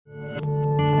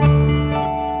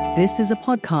This is a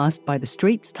podcast by The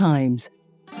Straits Times.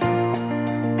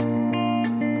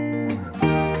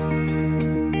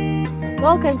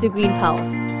 Welcome to Green Pulse,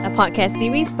 a podcast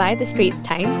series by The Straits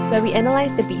Times where we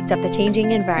analyse the beats of the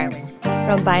changing environment,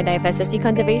 from biodiversity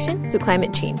conservation to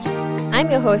climate change. I'm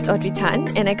your host Audrey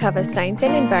Tan, and I cover science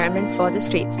and environment for The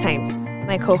Straits Times.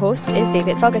 My co-host is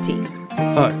David Fogarty.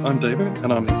 Hi, I'm David,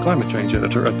 and I'm the climate change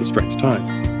editor at The Straits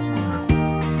Times.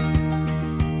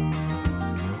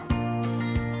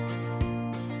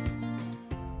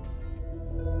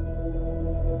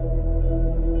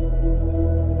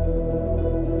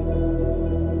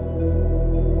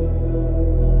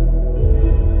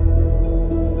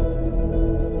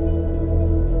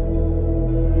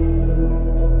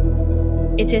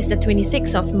 It is the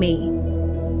 26th of May.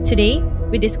 Today,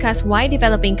 we discuss why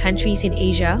developing countries in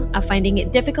Asia are finding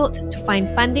it difficult to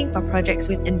find funding for projects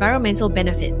with environmental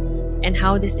benefits and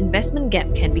how this investment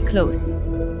gap can be closed.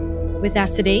 With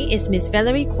us today is Ms.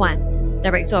 Valerie Kwan,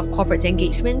 Director of Corporate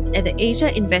Engagement at the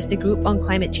Asia Investor Group on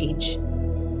Climate Change.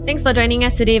 Thanks for joining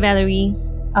us today, Valerie.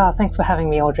 Thanks for having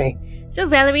me, Audrey. So,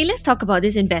 Valerie, let's talk about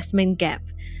this investment gap.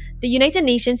 The United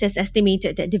Nations has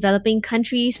estimated that developing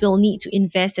countries will need to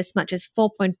invest as much as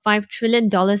 $4.5 trillion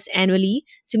annually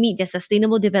to meet their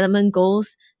sustainable development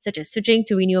goals, such as switching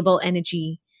to renewable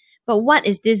energy. But what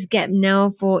is this gap now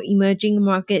for emerging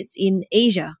markets in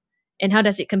Asia? And how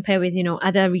does it compare with,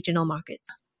 other regional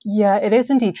markets? Yeah, it is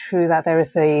indeed true that there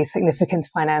is a significant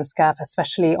finance gap,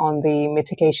 especially on the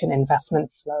mitigation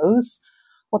investment flows.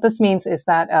 What this means is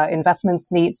that investments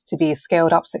needs to be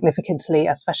scaled up significantly,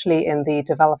 especially in the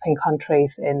developing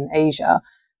countries in Asia.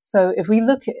 So if we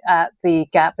look at the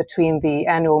gap between the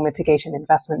annual mitigation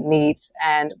investment needs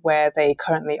and where they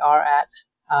currently are at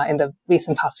in the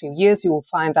recent past few years, you will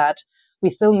find that we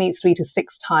still need 3 to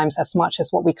 6 times as much as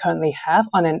what we currently have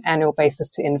on an annual basis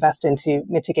to invest into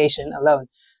mitigation alone.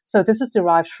 So this is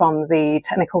derived from the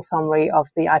technical summary of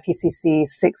the IPCC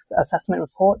 6th assessment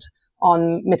report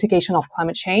on mitigation of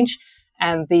climate change.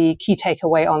 And the key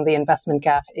takeaway on the investment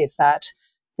gap is that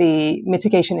the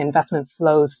mitigation investment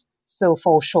flows still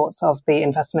fall short of the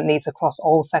investment needs across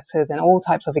all sectors and all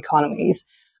types of economies.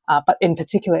 But in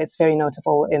particular, it's very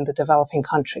notable in the developing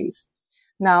countries.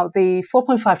 Now, the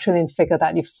 4.5 trillion figure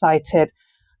that you've cited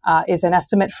is an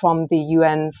estimate from the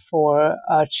UN for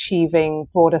achieving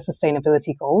broader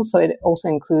sustainability goals. So it also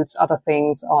includes other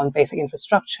things on basic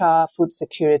infrastructure, food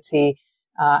security,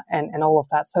 and all of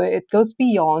that. So it goes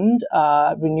beyond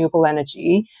renewable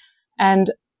energy.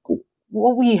 And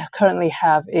what we currently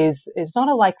have is not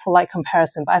a like-for-like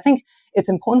comparison, but I think it's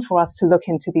important for us to look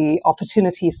into the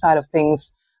opportunity side of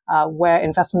things, where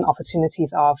investment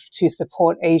opportunities are to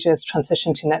support Asia's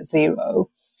transition to net zero.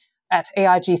 At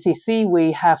AIGCC,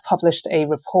 we have published a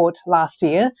report last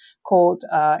year called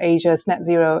Asia's Net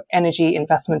Zero Energy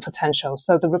Investment Potential.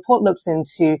 So the report looks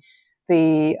into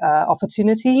the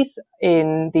opportunities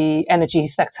in the energy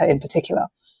sector in particular.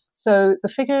 So the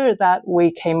figure that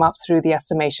we came up through the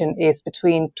estimation is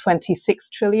between $26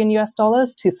 trillion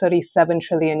to $37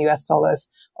 trillion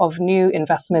of new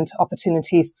investment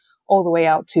opportunities all the way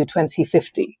out to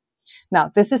 2050.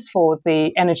 Now, this is for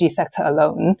the energy sector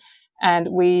alone. And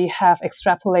we have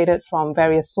extrapolated from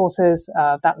various sources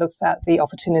that looks at the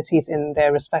opportunities in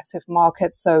their respective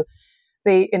markets. So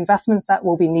the investments that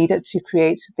will be needed to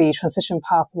create the transition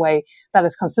pathway that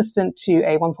is consistent to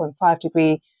a 1.5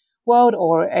 degree world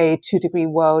or a 2 degree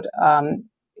world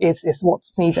is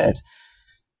what's needed.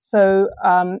 So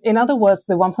in other words,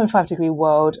 the 1.5 degree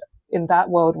world, in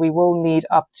that world, we will need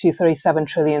up to $37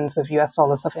 trillion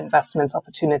of investments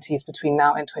opportunities between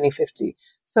now and 2050.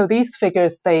 So these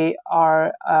figures, they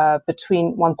are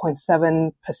between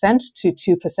 1.7% to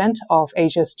 2% of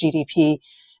Asia's GDP,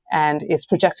 and is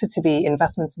projected to be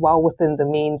investments well within the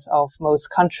means of most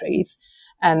countries.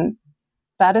 And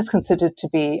that is considered to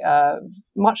be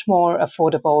much more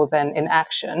affordable than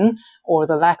inaction or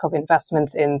the lack of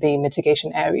investments in the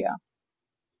mitigation area.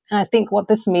 And I think what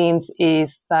this means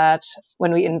is that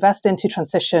when we invest into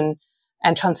transition,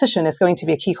 and transition is going to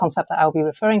be a key concept that I'll be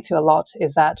referring to a lot,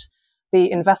 is that the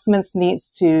investments needs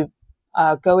to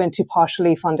go into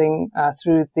partially funding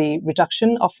through the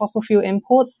reduction of fossil fuel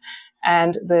imports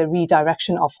and the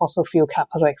redirection of fossil fuel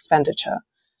capital expenditure.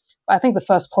 I think the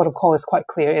first port of call is quite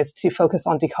clear, is to focus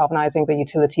on decarbonizing the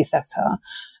utility sector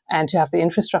and to have the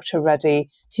infrastructure ready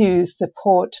to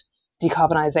support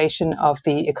decarbonization of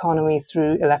the economy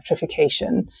through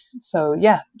electrification. So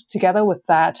yeah, together with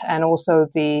that and also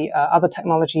the other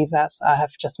technologies that I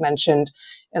have just mentioned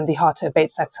in the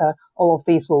hard-to-abate sector, all of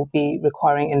these will be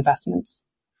requiring investments.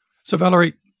 So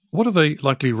Valerie, what are the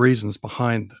likely reasons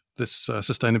behind this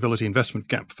sustainability investment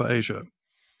gap for Asia?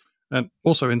 And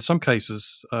also, in some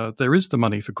cases, there is the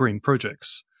money for green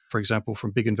projects, for example,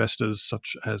 from big investors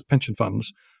such as pension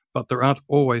funds, but there aren't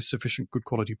always sufficient good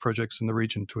quality projects in the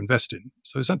region to invest in.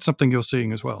 So is that something you're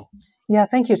seeing as well? Yeah,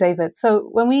 thank you, David. So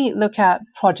when we look at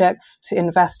projects to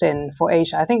invest in for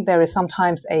Asia, I think there is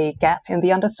sometimes a gap in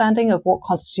the understanding of what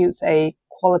constitutes a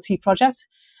quality project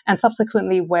and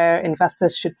subsequently where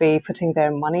investors should be putting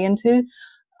their money into.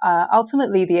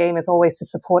 Ultimately, the aim is always to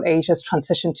support Asia's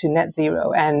transition to net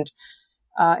zero. And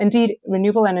indeed,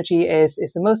 renewable energy is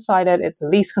the most cited. It's the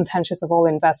least contentious of all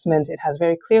investments. It has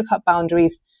very clear-cut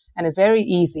boundaries and is very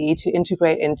easy to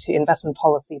integrate into investment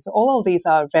policy. So all of these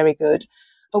are very good.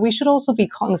 But we should also be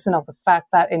cognizant of the fact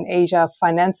that in Asia,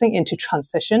 financing into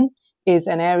transition is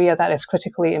an area that is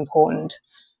critically important.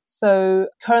 So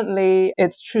currently,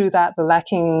 it's true that the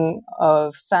lacking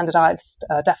of standardized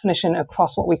definition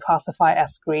across what we classify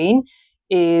as green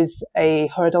is a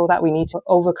hurdle that we need to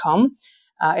overcome.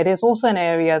 It is also an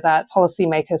area that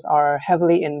policymakers are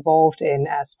heavily involved in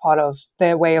as part of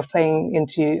their way of playing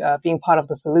into being part of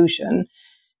the solution.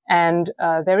 And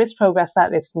there is progress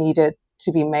that is needed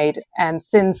to be made. And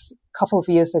since a couple of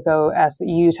years ago, as the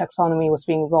EU taxonomy was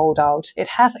being rolled out, it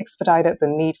has expedited the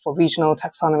need for regional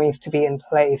taxonomies to be in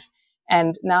place.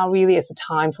 And now really is a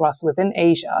time for us within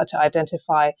Asia to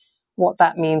identify what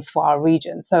that means for our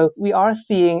region. So we are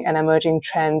seeing an emerging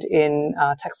trend in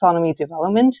taxonomy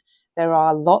development. There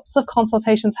are lots of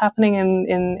consultations happening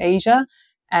in Asia,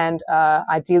 and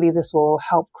ideally this will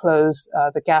help close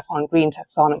the gap on green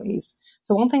taxonomies.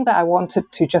 So one thing that I wanted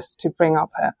to bring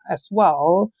up as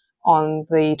well on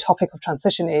the topic of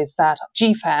transition is that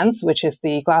GFANZ, which is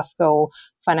the Glasgow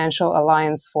Financial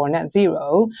Alliance for Net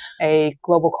Zero, a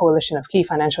global coalition of key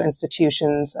financial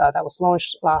institutions that was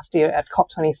launched last year at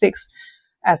COP26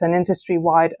 as an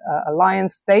industry-wide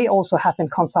alliance, they also have been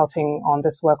consulting on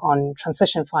this work on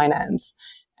transition finance.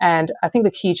 And I think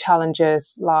the key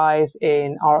challenges lies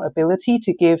in our ability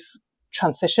to give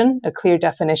transition a clear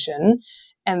definition,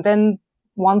 and then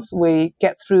once we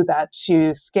get through that,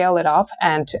 to scale it up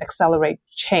and to accelerate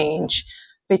change.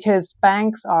 Because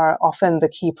banks are often the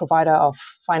key provider of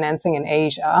financing in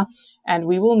Asia, and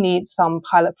we will need some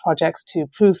pilot projects to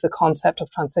prove the concept of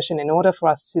transition in order for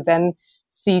us to then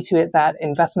see to it that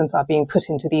investments are being put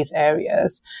into these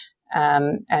areas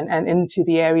and into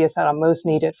the areas that are most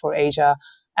needed for Asia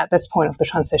at this point of the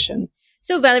transition.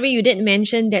 So Valerie, you did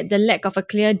mention that the lack of a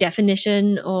clear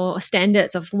definition or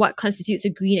standards of what constitutes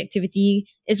a green activity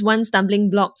is one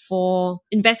stumbling block for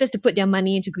investors to put their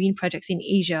money into green projects in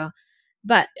Asia.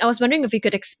 But I was wondering if you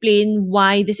could explain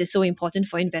why this is so important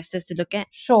for investors to look at.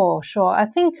 Sure. I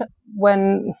think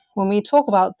when we talk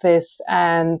about this,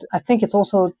 and I think it's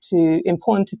also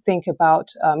important to think about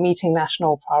meeting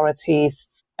national priorities,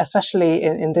 especially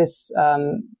in this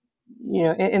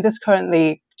in this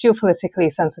currently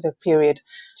geopolitically sensitive period,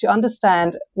 to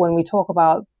understand when we talk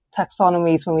about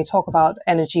taxonomies, when we talk about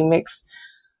energy mix,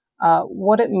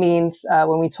 what it means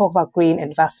when we talk about green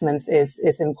investments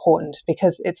is important,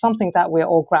 because it's something that we're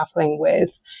all grappling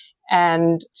with.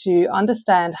 And to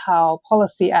understand how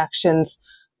policy actions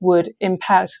would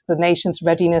impact the nation's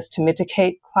readiness to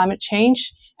mitigate climate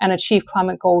change and achieve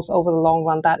climate goals over the long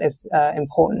run, that is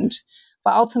important.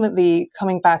 But ultimately,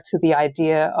 coming back to the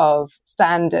idea of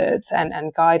standards and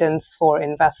guidance for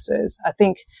investors, I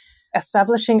think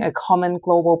establishing a common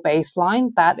global baseline,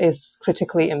 that is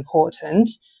critically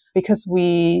important, because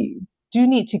we do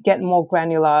need to get more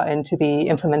granular into the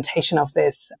implementation of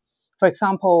this. For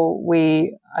example,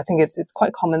 I think it's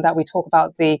quite common that we talk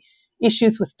about the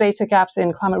issues with data gaps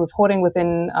in climate reporting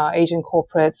within Asian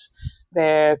corporates.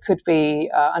 There could be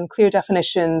unclear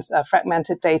definitions,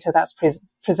 fragmented data that's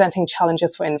presenting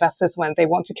challenges for investors when they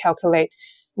want to calculate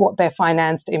what their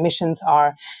financed emissions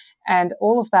are. And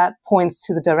all of that points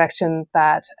to the direction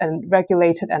that a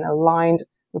regulated and aligned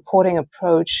reporting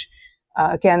approach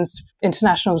against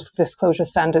international disclosure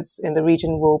standards in the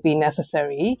region will be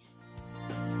necessary.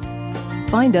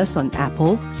 Find us on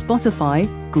Apple, Spotify,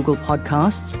 Google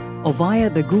Podcasts, or via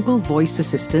the Google Voice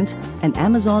Assistant and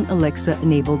Amazon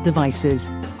Alexa-enabled devices.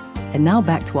 And now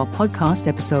back to our podcast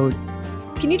episode.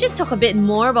 Can you just talk a bit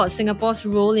more about Singapore's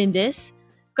role in this?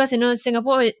 Because,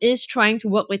 Singapore is trying to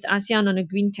work with ASEAN on a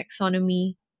green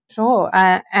taxonomy. Sure.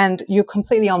 And you're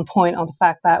completely on point on the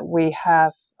fact that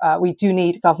we do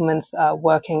need governments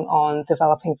working on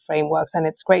developing frameworks. And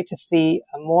it's great to see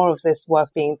more of this work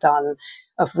being done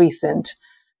of recent.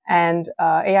 And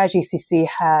AIGCC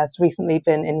has recently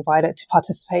been invited to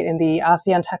participate in the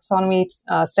ASEAN taxonomy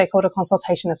stakeholder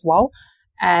consultation as well.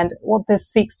 And what this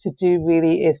seeks to do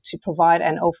really is to provide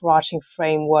an overarching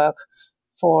framework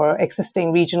for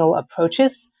existing regional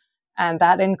approaches And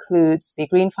that includes the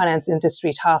Green Finance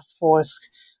Industry Task Force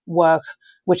work,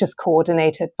 which is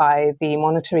coordinated by the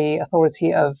Monetary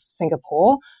Authority of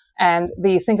Singapore. And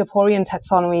the Singaporean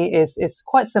taxonomy is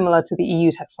quite similar to the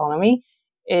EU taxonomy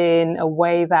in a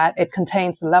way that it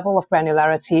contains the level of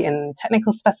granularity in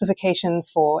technical specifications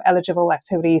for eligible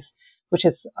activities, which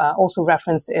is also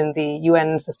referenced in the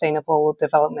UN Sustainable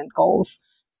Development Goals.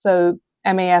 So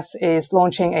MAS is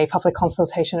launching a public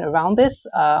consultation around this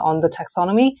on the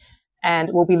taxonomy, and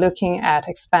we'll be looking at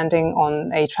expanding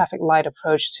on a traffic light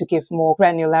approach to give more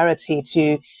granularity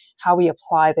to how we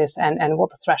apply this and what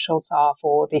the thresholds are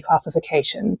for the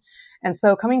classification. And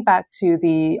so coming back to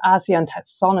the ASEAN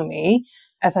taxonomy,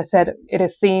 as I said, it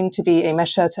is seen to be a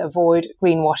measure to avoid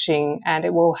greenwashing, and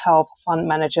it will help fund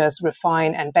managers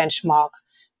refine and benchmark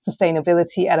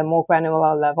sustainability at a more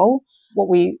granular level. What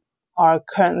we are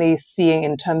currently seeing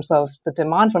in terms of the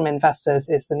demand from investors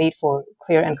is the need for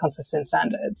clear and consistent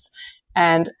standards.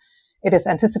 And it is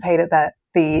anticipated that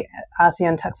the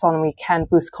ASEAN taxonomy can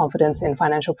boost confidence in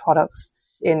financial products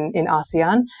in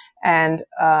ASEAN and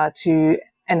to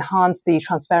enhance the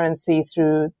transparency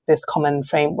through this common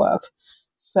framework.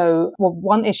 So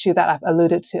one issue that I've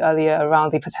alluded to earlier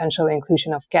around the potential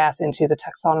inclusion of gas into the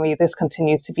taxonomy, this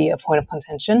continues to be a point of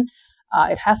contention.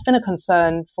 It has been a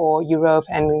concern for Europe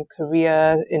and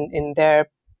Korea in their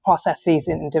processes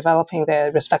in developing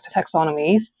their respective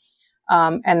taxonomies.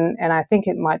 And I think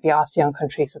it might be ASEAN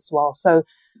countries as well. So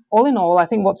all in all, I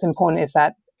think what's important is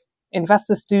that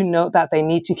investors do note that they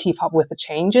need to keep up with the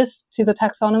changes to the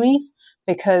taxonomies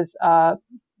because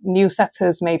new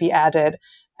sectors may be added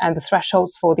and the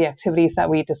thresholds for the activities that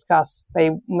we discuss,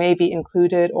 they may be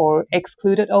included or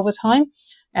excluded over time.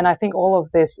 And I think all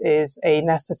of this is a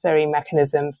necessary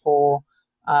mechanism for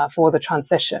the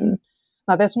transition.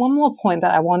 Now, there's one more point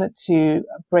that I wanted to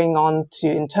bring on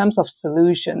to in terms of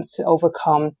solutions to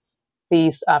overcome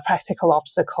these practical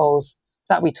obstacles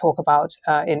that we talk about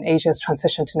in Asia's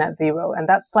transition to net zero. And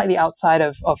that's slightly outside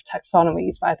of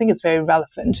taxonomies, but I think it's very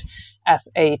relevant as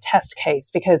a test case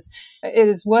because it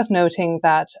is worth noting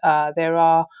that there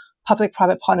are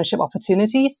public-private partnership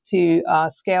opportunities to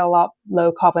scale up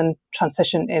low-carbon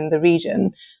transition in the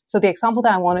region. So the example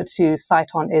that I wanted to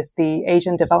cite on is the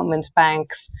Asian Development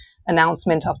Bank's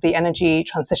announcement of the Energy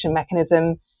Transition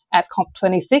Mechanism at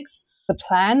COP26. The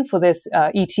plan for this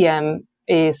ETM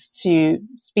is to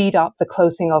speed up the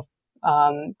closing of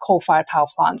coal-fired power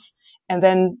plants, and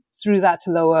then through that to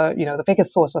lower, the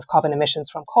biggest source of carbon emissions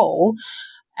from coal.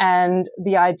 And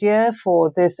the idea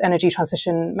for this energy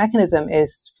transition mechanism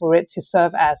is for it to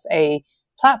serve as a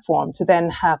platform to then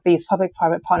have these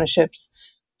public-private partnerships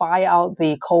buy out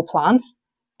the coal plants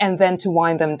and then to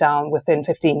wind them down within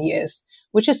 15 years,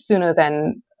 which is sooner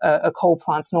than a coal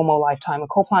plant's normal lifetime. A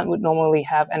coal plant would normally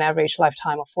have an average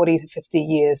lifetime of 40 to 50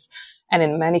 years, and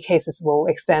in many cases will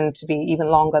extend to be even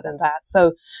longer than that.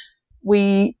 So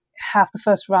we have the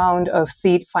first round of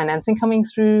seed financing coming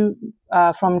through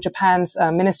from Japan's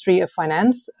Ministry of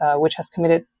Finance, which has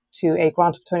committed to a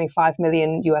grant of $25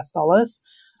 million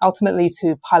ultimately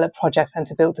to pilot projects and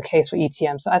to build the case for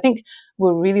ETM. So I think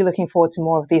we're really looking forward to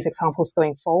more of these examples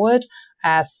going forward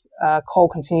as coal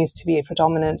continues to be a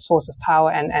predominant source of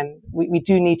power, and we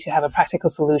do need to have a practical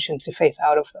solution to phase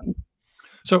out of them.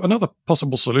 So another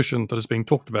possible solution that is being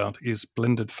talked about is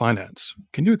blended finance.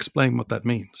 Can you explain what that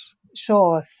means?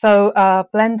 Sure. So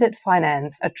blended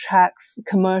finance attracts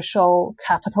commercial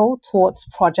capital towards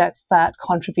projects that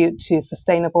contribute to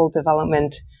sustainable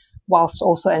development whilst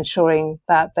also ensuring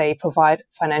that they provide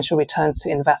financial returns to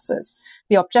investors.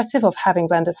 The objective of having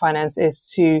blended finance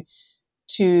is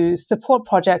to support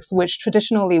projects which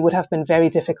traditionally would have been very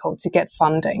difficult to get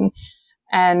funding.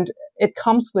 And it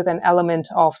comes with an element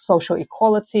of social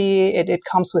equality. It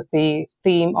comes with the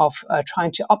theme of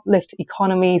trying to uplift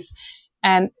economies.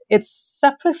 And it's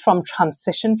separate from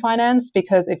transition finance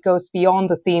because it goes beyond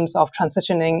the themes of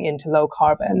transitioning into low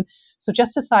carbon. So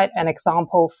just to cite an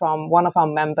example from one of our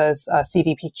members,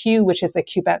 CDPQ, which is a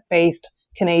Quebec-based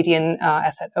Canadian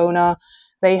asset owner,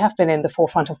 they have been in the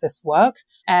forefront of this work.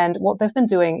 And what they've been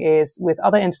doing is with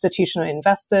other institutional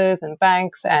investors and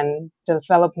banks and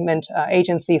development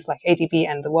agencies like ADB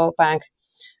and the World Bank,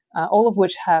 all of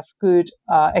which have good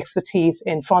expertise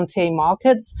in frontier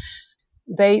markets,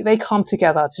 they come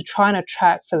together to try and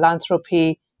attract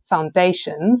philanthropy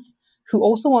foundations who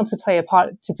also want to play a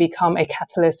part to become a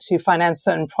catalyst to finance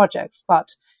certain projects.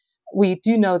 But we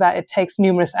do know that it takes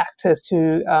numerous actors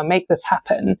to make this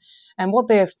happen. And what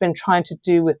they have been trying to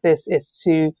do with this is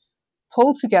to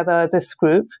pull together this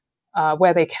group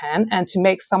where they can and to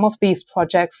make some of these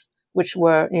projects which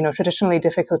were, traditionally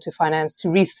difficult to finance, to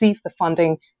receive the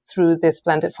funding through this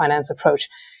blended finance approach.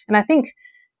 And I think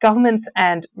governments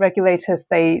and regulators,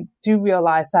 they do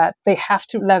realize that they have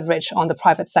to leverage on the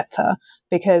private sector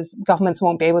because governments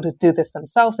won't be able to do this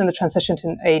themselves in the transition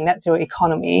to a net zero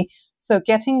economy. So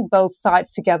getting both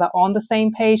sides together on the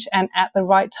same page and at the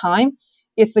right time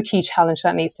is the key challenge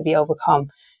that needs to be overcome.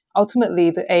 Ultimately,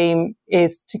 the aim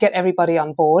is to get everybody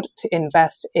on board to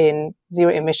invest in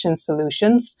zero emission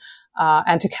solutions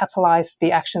and to catalyze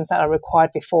the actions that are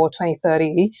required before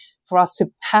 2030 for us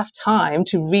to have time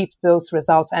to reap those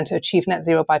results and to achieve net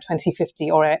zero by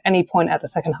 2050 or at any point at the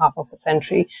second half of the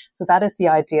century. So that is the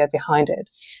idea behind it.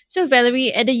 So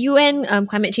Valerie, at the UN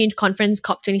Climate Change Conference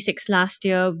COP26 last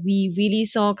year, we really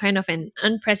saw kind of an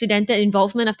unprecedented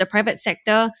involvement of the private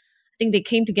sector. I think they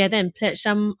came together and pledged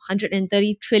some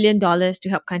 $130 trillion to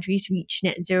help countries reach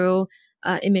net zero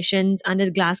emissions under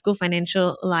the Glasgow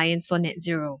Financial Alliance for Net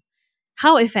Zero.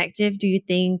 How effective do you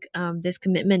think this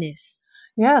commitment is?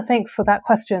 Yeah, thanks for that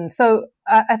question. So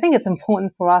I think it's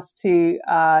important for us to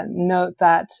note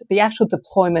that the actual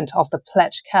deployment of the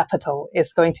pledged capital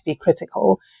is going to be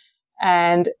critical.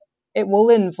 And it will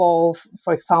involve,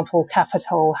 for example,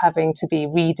 capital having to be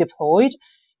redeployed.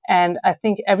 And I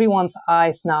think everyone's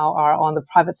eyes now are on the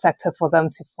private sector for them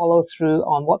to follow through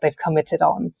on what they've committed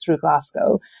on through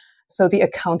Glasgow. So the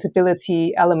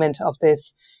accountability element of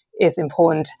this is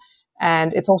important.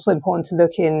 And it's also important to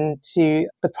look into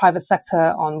the private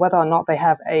sector on whether or not they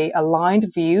have a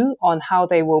aligned view on how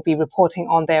they will be reporting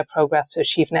on their progress to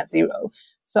achieve net zero.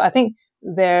 So I think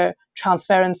their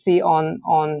transparency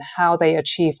on how they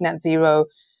achieve net zero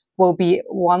will be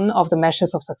one of the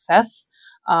measures of success.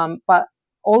 But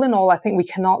all in all, I think we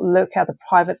cannot look at the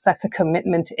private sector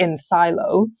commitment in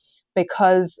silo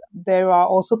because there are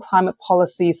also climate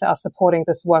policies that are supporting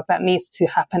this work that needs to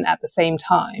happen at the same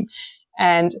time.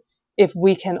 And if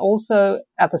we can also,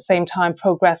 at the same time,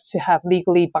 progress to have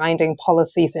legally binding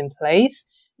policies in place,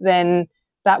 then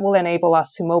that will enable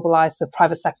us to mobilize the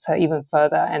private sector even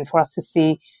further and for us to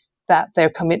see that their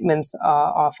commitments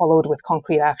are followed with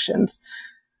concrete actions.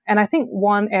 And I think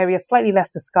one area slightly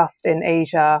less discussed in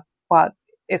Asia, but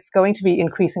it's going to be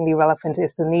increasingly relevant,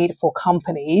 is the need for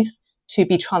companies to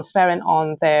be transparent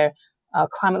on their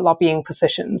climate lobbying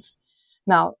positions.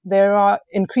 Now, there are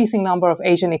increasing number of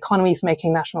Asian economies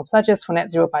making national pledges for net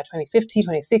zero by 2050,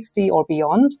 2060 or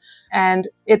beyond. And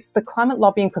it's the climate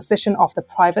lobbying position of the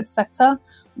private sector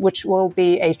which will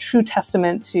be a true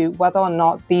testament to whether or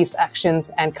not these actions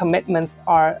and commitments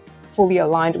are fully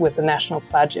aligned with the national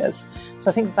pledges. So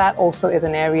I think that also is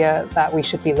an area that we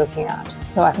should be looking at.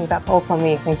 So I think that's all from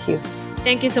me. Thank you.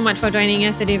 Thank you so much for joining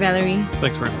us today, Valerie.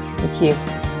 Thanks very much. Thank you.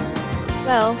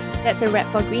 Well, that's a wrap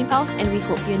for Green Pulse, and we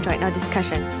hope you enjoyed our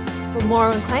discussion. For more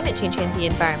on climate change and the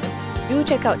environment, do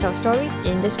check out our stories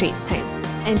in the Straits Times.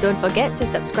 And don't forget to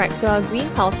subscribe to our Green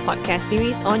Pulse podcast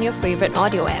series on your favorite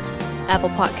audio apps, Apple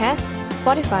Podcasts,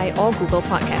 Spotify, or Google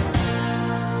Podcasts.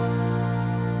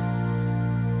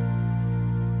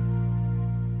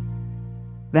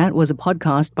 That was a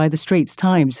podcast by the Straits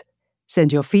Times.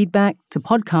 Send your feedback to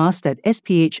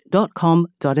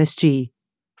podcast@sph.com.sg.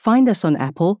 Find us on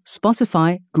Apple,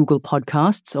 Spotify, Google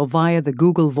Podcasts, or via the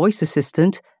Google Voice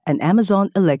Assistant and Amazon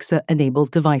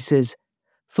Alexa-enabled devices.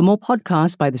 For more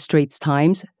podcasts by the Straits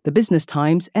Times, the Business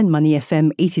Times, and Money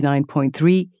FM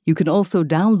 89.3, you can also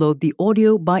download the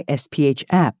Audio by SPH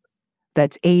app.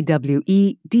 That's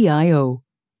AWEDIO.